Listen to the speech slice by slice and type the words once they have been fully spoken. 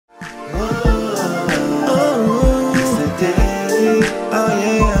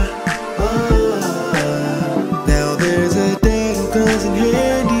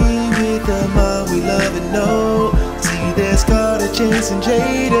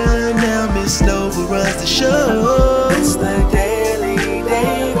who runs the show. It's the Daily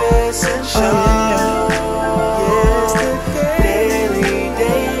Davidson Show. Yes, the Daily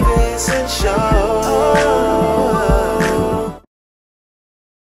Davidson Show.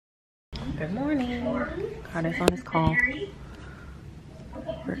 Good morning. Carter's on his call.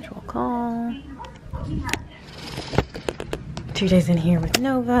 Virtual call. 2 days in here with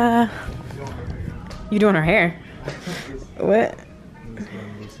Nova. You doing her hair? What?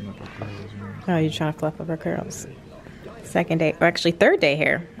 Oh, you're trying to fluff up her curls. Second day, or actually third day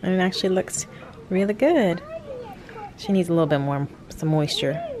hair. And it actually looks really good. She needs a little bit more, some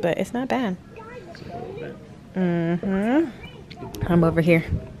moisture, but it's not bad. I'm over here.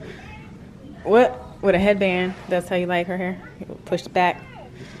 What? With a headband. That's how you like her hair? Pushed back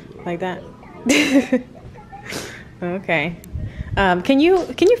like that. Okay. Can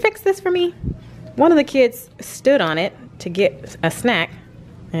you fix this for me? One of the kids stood on it to get a snack,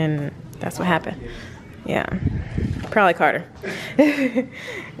 and that's what happened. Yeah, probably Carter.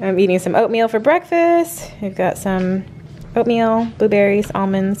 I'm eating some oatmeal for breakfast. We've got some oatmeal, blueberries,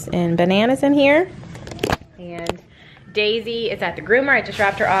 almonds, and bananas in here. And Daisy is at the groomer. I just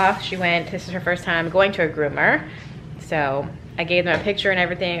dropped her off. This is her first time going to a groomer. So I gave them a picture and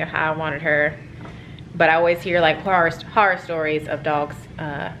everything of how I wanted her. But I always hear like horror stories of dogs.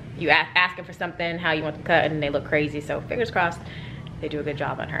 You ask them for something, how you want them cut, and they look crazy. So fingers crossed, they do a good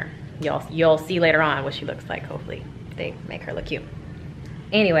job on her. You'll see later on what she looks like. Hopefully they make her look cute.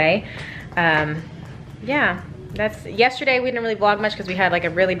 Anyway, yeah, that's yesterday. We didn't really vlog much because we had like a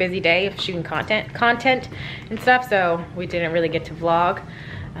really busy day of shooting content and stuff. So we didn't really get to vlog.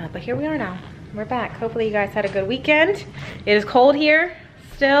 But here we are now. We're back. Hopefully you guys had a good weekend. It is cold here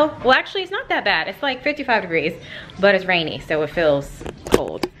still. Well, actually, it's not that bad. It's like 55 degrees, but it's rainy, so it feels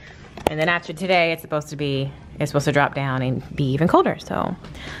cold. And then after today, it's supposed to drop down and be even colder. So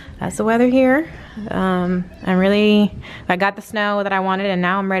that's the weather here. I got the snow that I wanted, and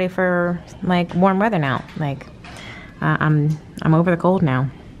now I'm ready for like warm weather now. Like I'm over the cold now.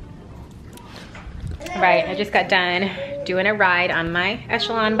 Right, I just got done doing a ride on my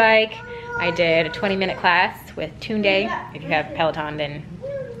Echelon bike. I did a 20-minute class with Tunde. If you have Peloton, then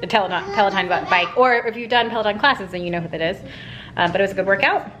the Peloton bike, or if you've done Peloton classes, then you know who that is. But it was a good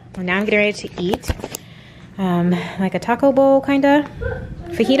workout. And now I'm getting ready to eat like a taco bowl, kind of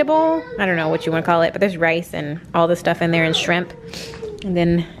fajita bowl. I don't know what you want to call it, but there's rice and all this stuff in there and shrimp. And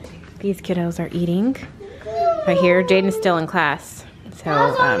then these kiddos are eating right here. Jaden's still in class,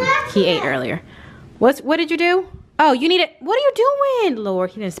 so he ate earlier. What did you do? Oh, you need it. What are you doing?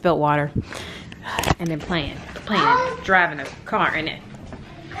 Lord, he didn't spill water. And then playing, driving a car in it.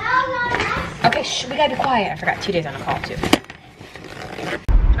 Okay, we gotta be quiet. I forgot 2 days on the call too.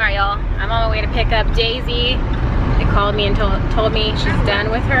 All right, y'all. I'm on my way to pick up Daisy. They called me and told me she's done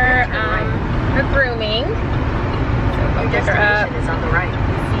with her grooming. So go pick her up. Is on the right.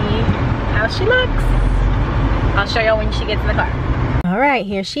 See how she looks. I'll show y'all when she gets in the car. All right,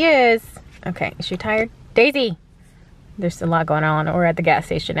 here she is. Okay, is she tired? Daisy. There's a lot going on. We're at the gas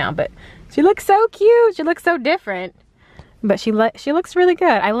station now, but she looks so cute. She looks so different, but she looks really good.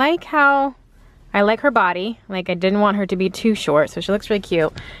 I like her body. Like, I didn't want her to be too short, so she looks really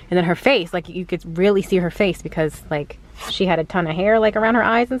cute. And then her face, like, you could really see her face because like she had a ton of hair like around her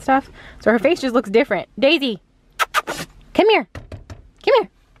eyes and stuff. So her face just looks different. Daisy, come here. Come here.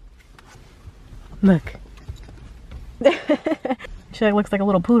 Look. She looks like a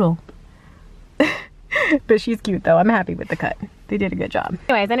little poodle. But she's cute though. I'm happy with the cut. They did a good job.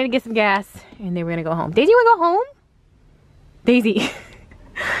 Anyways, I need to get some gas and then we're gonna go home. Daisy, you wanna go home? Daisy.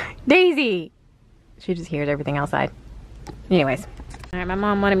 Daisy. She just hears everything outside. Anyways. All right, my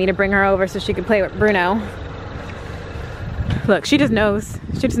mom wanted me to bring her over so she could play with Bruno. Look, she just knows.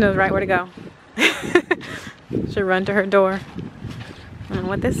 She just knows right where to go. She'll run to her door. I don't know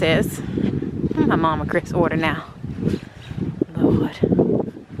what this is. My mama Chris order now. Lord.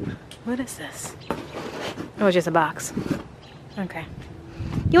 What is this? Oh, it's just a box. Okay.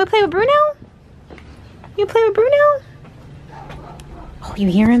 You wanna play with Bruno? You play with Bruno? Oh, you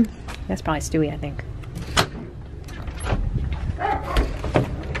hear him? That's probably Stewie, I think.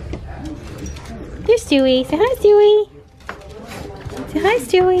 There's Stewie. Say hi, Stewie. Say hi,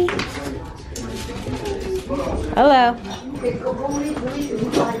 Stewie. Hello.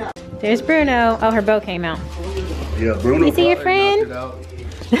 There's Bruno. Oh, her bow came out. Yeah, Bruno. You see your friend?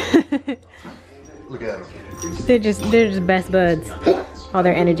 Look at him. They're just best buds. All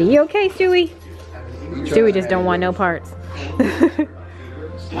their energy. You okay, Stewie? Stewie just don't want no parts.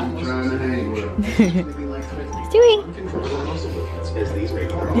 Stewie.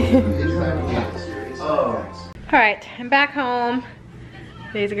 All right, I'm back home.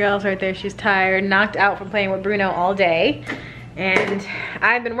 Daisy girl's right there. She's tired, knocked out from playing with Bruno all day. And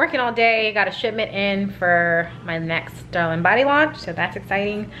I've been working all day, got a shipment in for my next Darling Body launch, so that's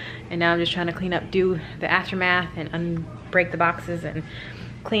exciting. And now I'm just trying to clean up, do the aftermath and unbreak the boxes and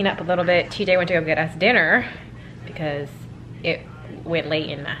clean up a little bit. TJ went to go get us dinner because it went late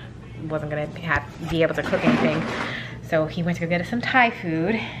and I wasn't gonna be able to cook anything. So he went to go get us some Thai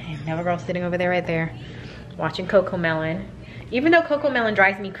food, and Nova Girl's sitting over there right there watching Coco Melon. Even though Coco Melon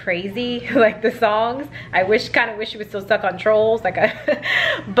drives me crazy, like the songs, I kind of wish she was still stuck on Trolls,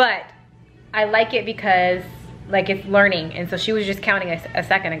 but I like it because like it's learning. And so she was just counting a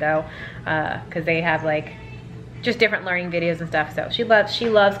second ago, because they have like just different learning videos and stuff. So she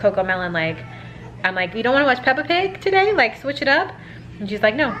loves Coco Melon. Like I'm like, you don't want to watch Peppa Pig today? Like switch it up. And she's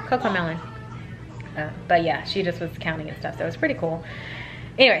like, no, Coco Melon. But yeah, she just was counting and stuff, so it was pretty cool.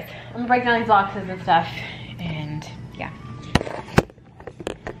 Anyways, I'm gonna break down these boxes and stuff, and yeah.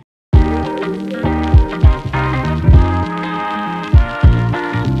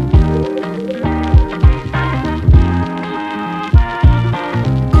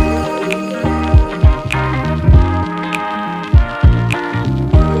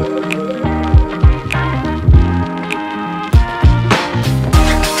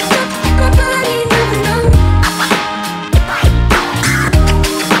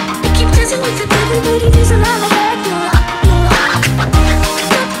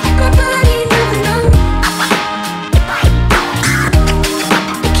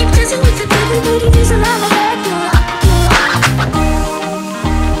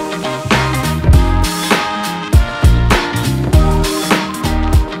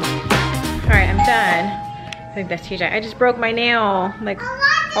 I think that's TJ. I just broke my nail, like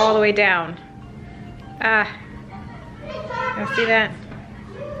all the way down. Ah, you see that?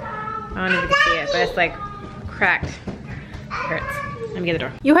 I don't know if you can see it, but it's like cracked. Hurts. Let me get the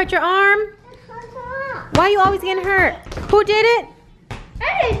door. You hurt your arm? Why are you always getting hurt? Who did it?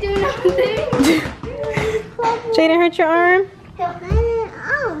 I didn't do nothing. Jaden hurt your arm?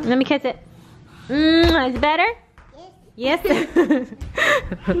 Let me kiss it. Is it better? Yes.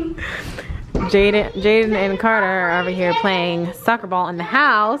 Jaden and Carter are over here playing soccer ball in the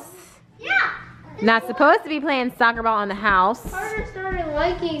house. Yeah. Not supposed to be playing soccer ball in the house. Carter started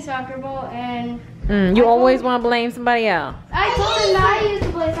liking soccer ball, and you always want to blame somebody else. I told him that I used to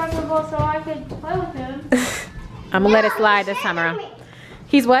play soccer ball so I could play with him. I'm gonna let it slide this time around.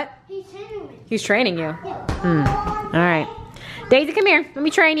 He's what? He's training me. He's training you. All right. Daisy, come here. Let me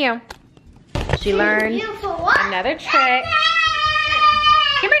train you. She learned another trick.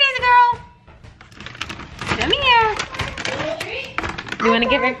 Come here, Daisy girl. Come here. You want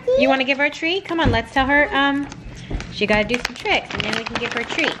to give her a treat? Come on, let's tell her she got to do some tricks, and then we can give her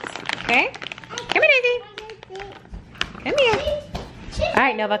treats. Okay? Come here, Daisy. Come here. All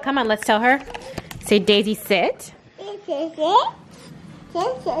right, Nova, come on, let's tell her. Say, Daisy, sit.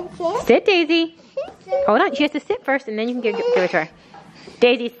 Sit, Daisy. Hold on, she has to sit first, and then you can give it to her.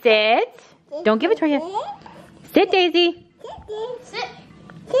 Daisy, sit. Don't give it to her yet. Sit, Daisy.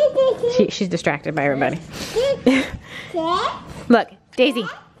 She's distracted by everybody. Look, Daisy,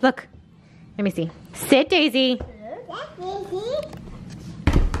 look. Let me see. Sit, Daisy.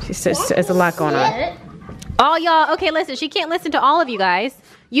 There's a lot going on. All y'all, okay, listen, she can't listen to all of you guys.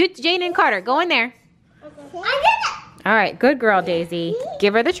 You, Jaden and Carter, go in there. All right, good girl, Daisy.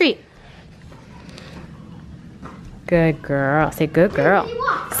 Give her the treat. Good girl. Say good girl.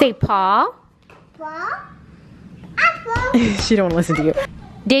 Say paw. She don't listen to you.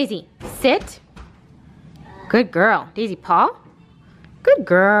 Daisy, sit. Good girl. Daisy, paw. Good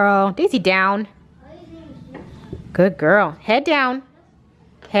girl. Daisy, down. Good girl. Head down.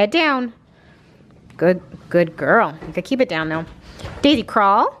 Head down. Good girl. You gotta keep it down though. Daisy,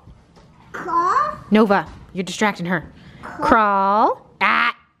 crawl. Crawl? Nova, you're distracting her. Crawl.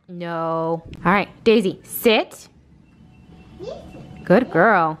 Ah, no. All right, Daisy, sit. Good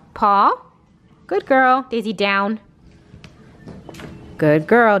girl. Paw. Good girl. Daisy, down. Good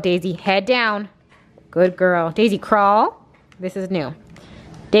girl. Daisy, head down. Good girl. Daisy, crawl. This is new.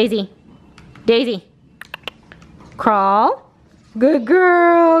 Daisy. Daisy. Crawl. Good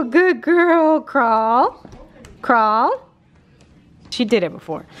girl. Good girl. Crawl. Crawl. She did it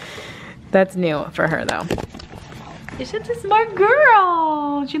before. That's new for her though. She's such a smart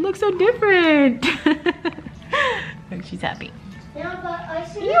girl. She looks so different. She's happy. Are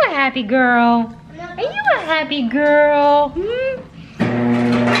you a happy girl? Are you a happy girl? Hmm?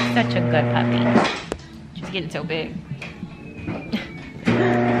 Such a good puppy. She's getting so big.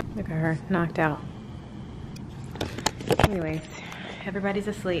 Look at her, knocked out. Anyways, everybody's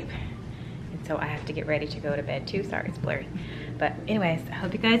asleep. And so I have to get ready to go to bed too. Sorry, it's blurry. But anyways, I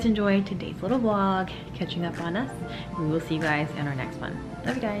hope you guys enjoyed today's little vlog, catching up on us. We will see you guys in our next one.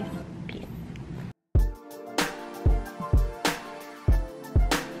 Love you guys.